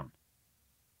business down.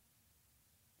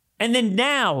 And then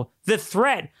now the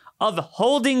threat of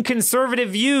holding conservative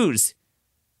views,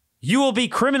 you will be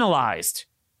criminalized.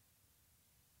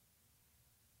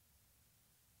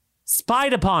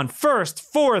 Spied upon,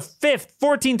 1st, 4th, 5th,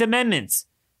 14th Amendments.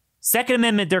 2nd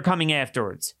Amendment, they're coming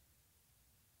afterwards.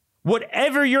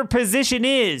 Whatever your position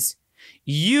is,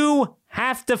 you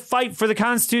have to fight for the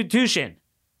Constitution.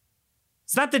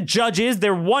 It's not the judges,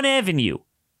 they're one avenue.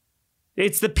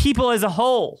 It's the people as a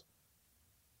whole.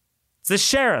 It's the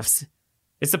sheriffs.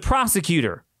 It's the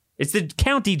prosecutor. It's the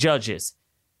county judges.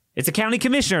 It's the county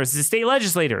commissioners. It's the state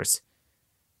legislators.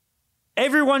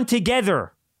 Everyone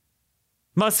together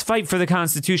must fight for the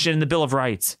Constitution and the Bill of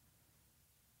Rights.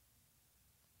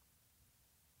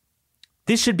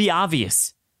 This should be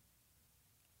obvious.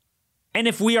 And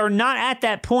if we are not at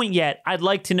that point yet, I'd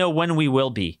like to know when we will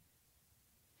be.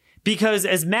 Because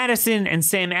as Madison and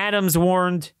Sam Adams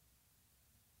warned,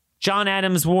 John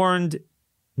Adams warned,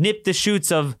 nip the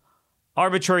shoots of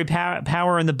arbitrary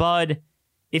power in the bud.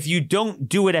 If you don't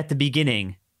do it at the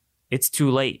beginning, it's too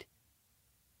late.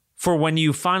 for when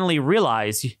you finally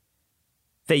realize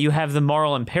that you have the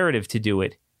moral imperative to do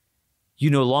it,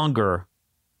 you no longer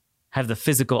have the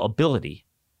physical ability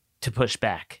to push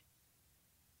back.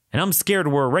 And I'm scared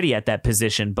we're already at that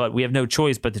position, but we have no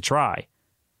choice but to try.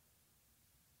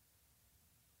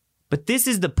 But this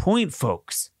is the point,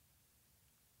 folks.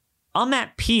 I'm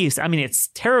at peace. I mean, it's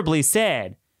terribly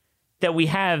sad that we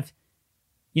have,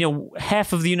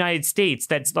 half of the United States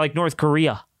that's like North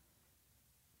Korea.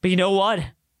 But you know what?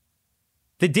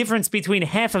 The difference between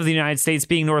half of the United States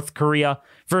being North Korea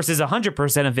versus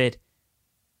 100% of it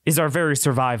is our very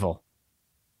survival.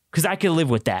 Because I could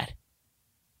live with that.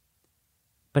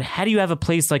 But how do you have a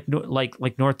place like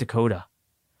North Dakota?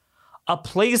 A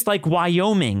place like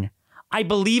Wyoming. I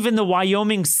believe in the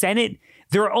Wyoming Senate,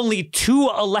 there are only 2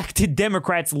 elected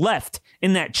Democrats left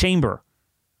in that chamber.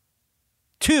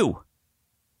 2.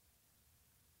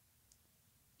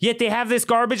 Yet they have this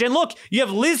garbage. And look, you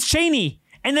have Liz Cheney.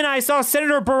 And then I saw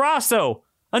Senator Barrasso,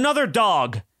 another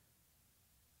dog,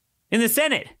 in the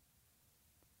Senate.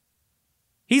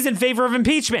 He's in favor of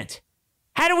impeachment.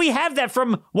 How do we have that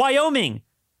from Wyoming?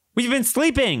 We've been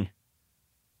sleeping.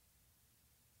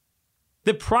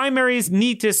 The primaries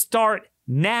need to start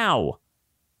now.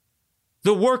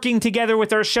 The working together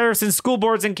with our sheriffs and school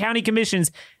boards and county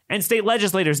commissions and state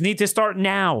legislators need to start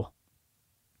now.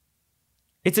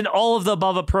 It's an all of the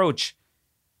above approach.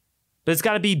 But it's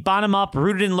got to be bottom up,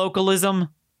 rooted in localism.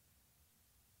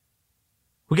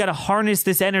 We got to harness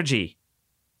this energy.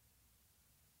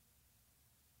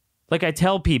 Like I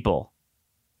tell people,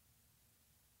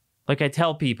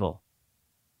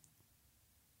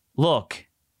 look,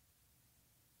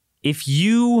 if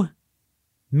you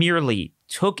merely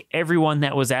took everyone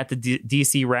that was at the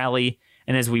DC rally,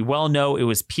 and as we well know, it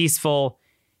was peaceful,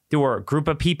 there were a group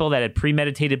of people that had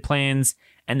premeditated plans,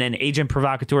 and then agent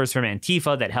provocateurs from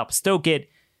Antifa that helped stoke it.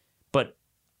 But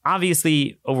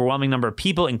obviously, overwhelming number of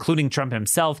people, including Trump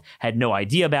himself, had no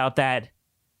idea about that.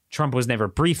 Trump was never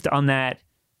briefed on that.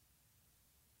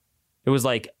 It was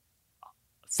like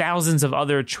thousands of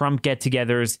other Trump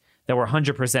get-togethers that were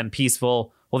 100%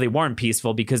 peaceful. Well, they weren't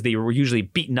peaceful because they were usually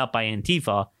beaten up by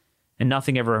Antifa and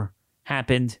nothing ever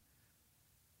happened.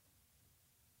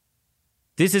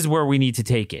 This is where we need to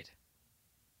take it.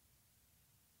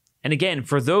 And again,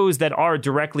 for those that are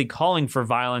directly calling for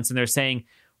violence and they're saying,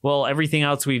 well, everything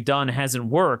else we've done hasn't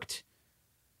worked.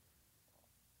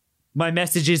 My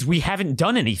message is we haven't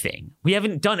done anything. We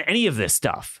haven't done any of this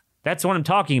stuff. That's what I'm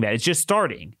talking about. It's just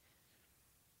starting.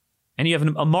 And you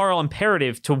have a moral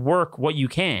imperative to work what you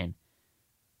can.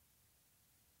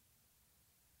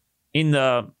 In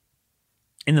the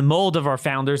mold of our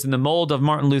founders, in the mold of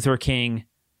Martin Luther King.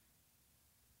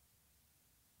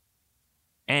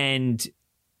 And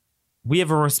we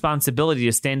have a responsibility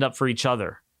to stand up for each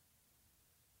other.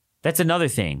 That's another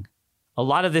thing. A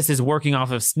lot of this is working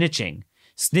off of snitching.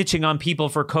 Snitching on people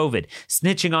for COVID.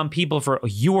 Snitching on people for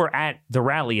you were at the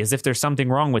rally as if there's something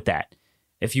wrong with that.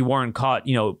 If you weren't caught,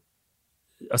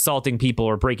 assaulting people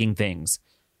or breaking things.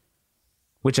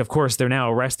 Which, of course, they're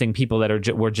now arresting people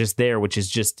that were just there, which is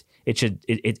just,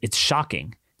 it's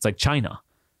shocking. It's like China.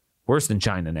 Worse than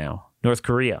China now. North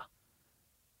Korea.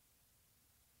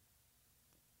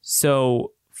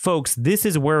 So, folks, this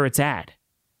is where it's at.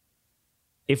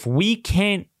 If we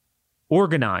can't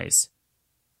organize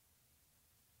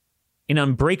an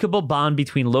unbreakable bond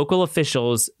between local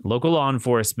officials, local law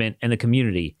enforcement, and the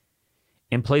community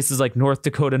in places like North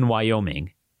Dakota and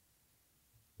Wyoming,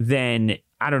 then,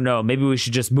 I don't know, maybe we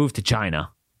should just move to China.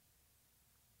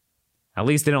 At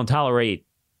least they don't tolerate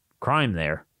crime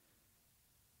there.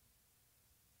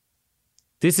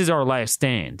 This is our last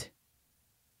stand.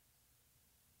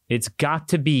 It's got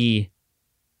to be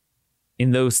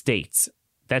in those states.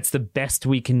 That's the best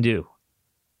we can do.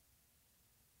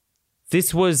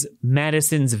 This was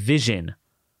Madison's vision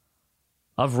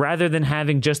of, rather than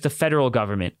having just a federal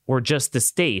government or just the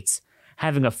states,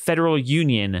 having a federal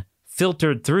union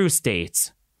filtered through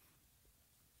states,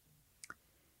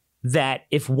 that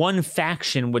if one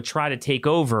faction would try to take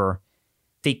over,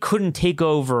 they couldn't take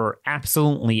over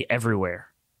absolutely everywhere.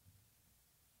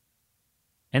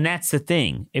 And that's the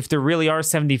thing. If there really are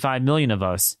 75 million of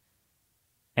us,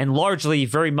 and largely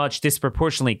very much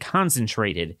disproportionately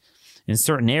concentrated in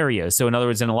certain areas. So in other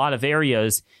words, in a lot of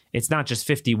areas, it's not just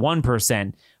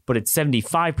 51%, but it's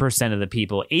 75% of the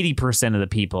people, 80% of the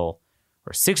people,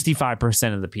 or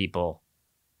 65% of the people.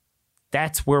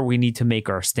 That's where we need to make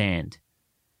our stand.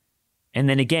 And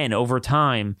then again, over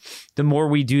time, the more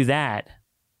we do that,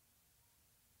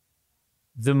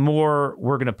 the more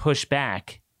we're going to push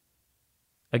back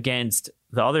against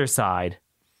the other side,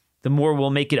 the more we'll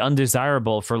make it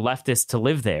undesirable for leftists to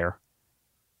live there,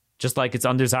 just like it's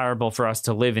undesirable for us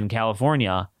to live in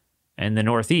California and the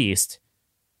Northeast.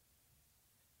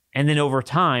 And then over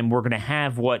time, we're going to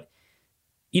have what,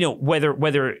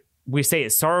 whether we say it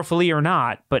sorrowfully or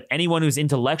not, but anyone who's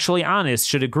intellectually honest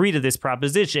should agree to this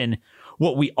proposition.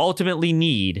 What we ultimately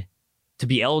need to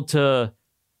be able to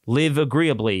live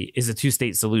agreeably is a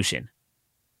two-state solution.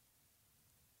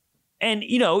 And,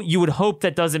 you would hope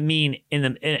that doesn't mean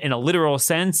in a literal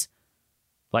sense,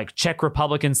 like Czech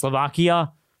Republic and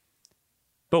Slovakia,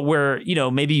 but where,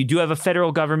 maybe you do have a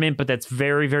federal government, but that's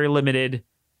very, very limited.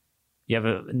 You have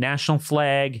a national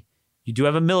flag. You do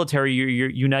have a military you're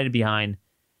united behind.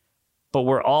 But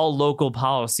where all local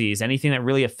policies, anything that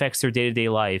really affects their day-to-day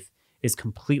life, is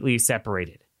completely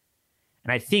separated.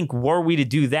 And I think were we to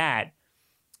do that,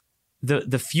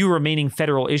 the few remaining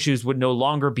federal issues would no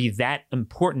longer be that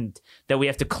important that we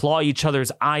have to claw each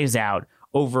other's eyes out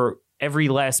over every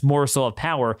last morsel of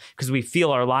power because we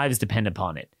feel our lives depend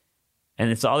upon it. And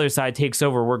if the other side takes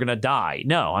over, we're going to die.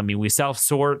 No, we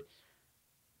self-sort.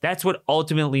 That's what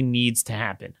ultimately needs to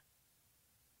happen.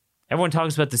 Everyone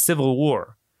talks about the Civil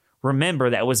War. Remember,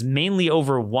 that was mainly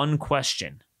over one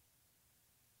question.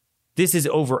 This is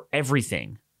over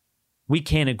everything. We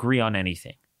can't agree on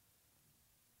anything.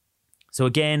 So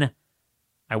again,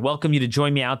 I welcome you to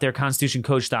join me out there,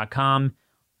 constitutioncoach.com,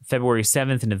 February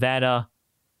 7th in Nevada.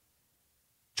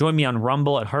 Join me on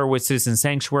Rumble at Harwood Citizen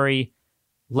Sanctuary.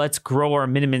 Let's grow our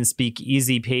Minutemen Speak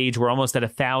Easy page. We're almost at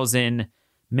 1,000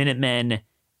 Minutemen.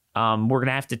 We're going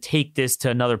to have to take this to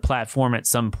another platform at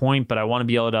some point, but I want to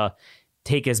be able to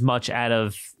take as much out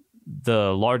of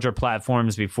the larger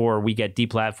platforms before we get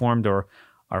deplatformed or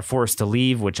are forced to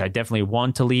leave, which I definitely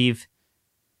want to leave.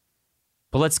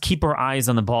 But let's keep our eyes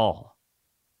on the ball.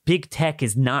 Big tech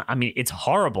is not, it's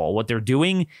horrible what they're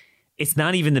doing. It's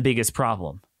not even the biggest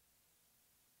problem.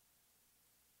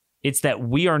 It's that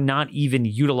we are not even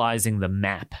utilizing the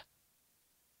map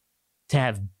to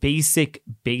have basic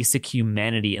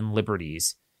humanity and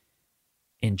liberties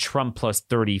in Trump plus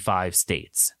 35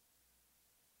 states.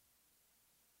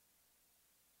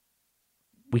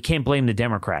 We can't blame the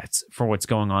Democrats for what's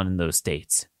going on in those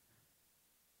states.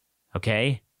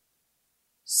 Okay?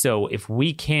 So if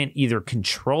we can't either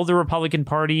control the Republican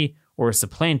Party or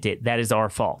supplant it, that is our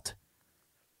fault.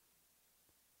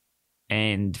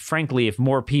 And frankly, if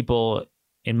more people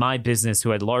in my business who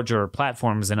had larger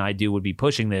platforms than I do would be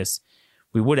pushing this,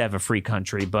 we would have a free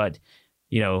country. But,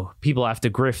 people have to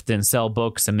grift and sell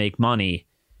books and make money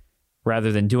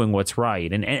rather than doing what's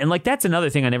right. And like, that's another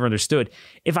thing I never understood.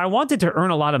 If I wanted to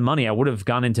earn a lot of money, I would have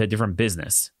gone into a different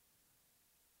business.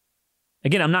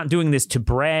 Again, I'm not doing this to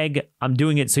brag. I'm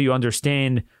doing it so you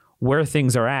understand where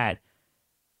things are at.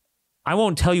 I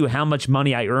won't tell you how much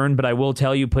money I earn, but I will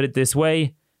tell you, put it this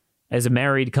way, as a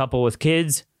married couple with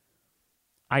kids,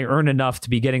 I earn enough to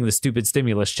be getting the stupid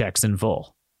stimulus checks in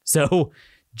full. So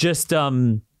just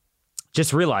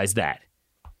realize that.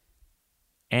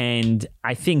 And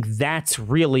I think that's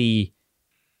really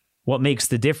what makes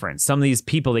the difference. Some of these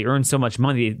people, they earn so much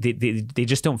money, they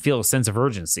just don't feel a sense of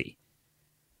urgency.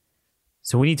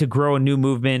 So we need to grow a new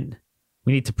movement.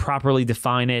 We need to properly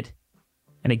define it.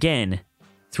 And again,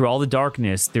 through all the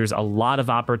darkness, there's a lot of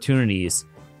opportunities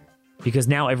because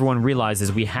now everyone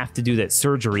realizes we have to do that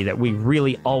surgery that we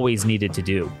really always needed to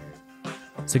do.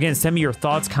 So again, send me your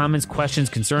thoughts, comments, questions,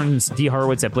 concerns,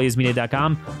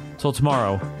 dhorowitz@blazemedia.com. Till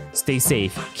tomorrow, stay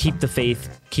safe, keep the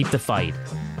faith, keep the fight,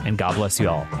 and God bless you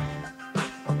all.